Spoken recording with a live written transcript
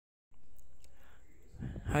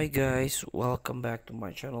Hi guys, welcome back to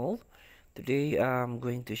my channel. Today I'm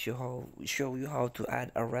going to show you how to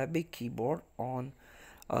add Arabic keyboard on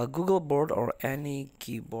a Google Board or any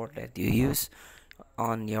keyboard that you use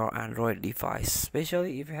on your Android device.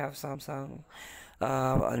 Especially if you have Samsung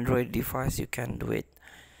Android device, you can do it.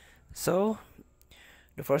 So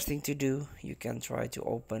the first thing to do, you can try to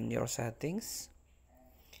open your settings.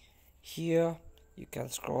 Here you can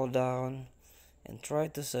scroll down and try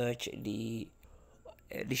to search the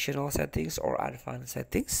additional settings or advanced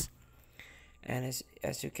settings, and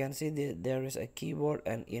as you can see, there is a keyboard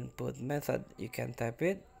and input method. You can type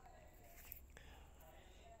it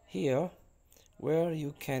here where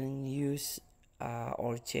you can use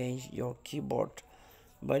or change your keyboard.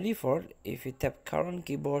 By default, if you tap current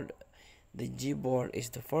keyboard, the Gboard is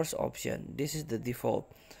the first option. This is the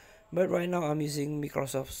default, but right now I'm using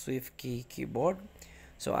Microsoft Swift keyboard,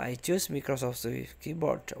 so I choose Microsoft Swift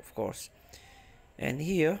keyboard, of course. And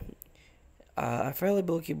here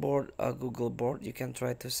available keyboard, Google Board, you can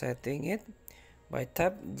try to setting it by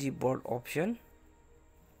tap Gboard option.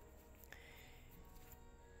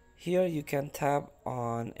 Here you can tap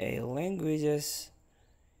on a languages,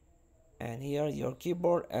 and here your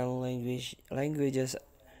keyboard and languages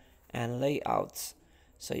and layouts.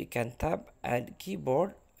 So you can tap add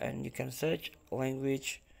keyboard and you can search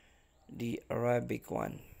language, the Arabic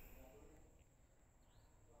one.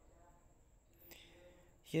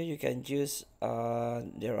 Here you can choose,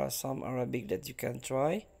 there are some Arabic that you can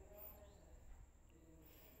try.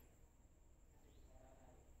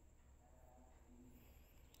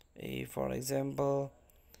 For example,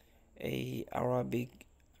 a Arabic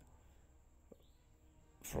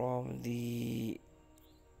from the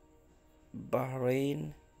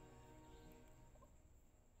Bahrain,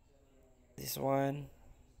 this one.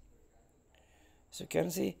 So you can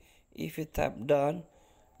see, if you tap done,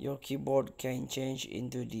 your keyboard can change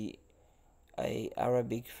into the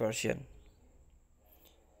Arabic version.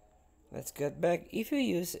 Let's get back. If you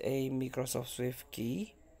use a Microsoft Swift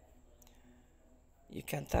key, you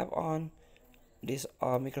can tap on this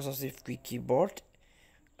Microsoft Swift keyboard.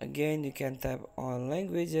 Again, you can tap on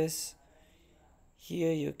languages.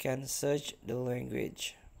 Here you can search the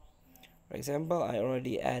language. For example, I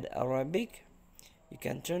already add Arabic. You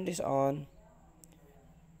can turn this on.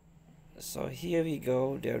 So here we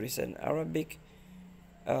go, there is an Arabic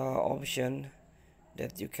option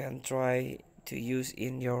that you can try to use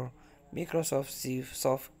in your Microsoft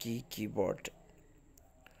Soft keyboard.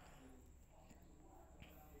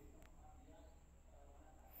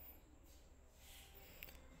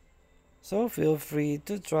 So feel free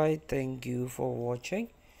to try. Thank you for watching.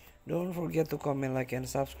 Don't forget to comment, like, and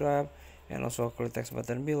subscribe, and also click the text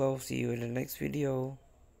button below. See you in the next video.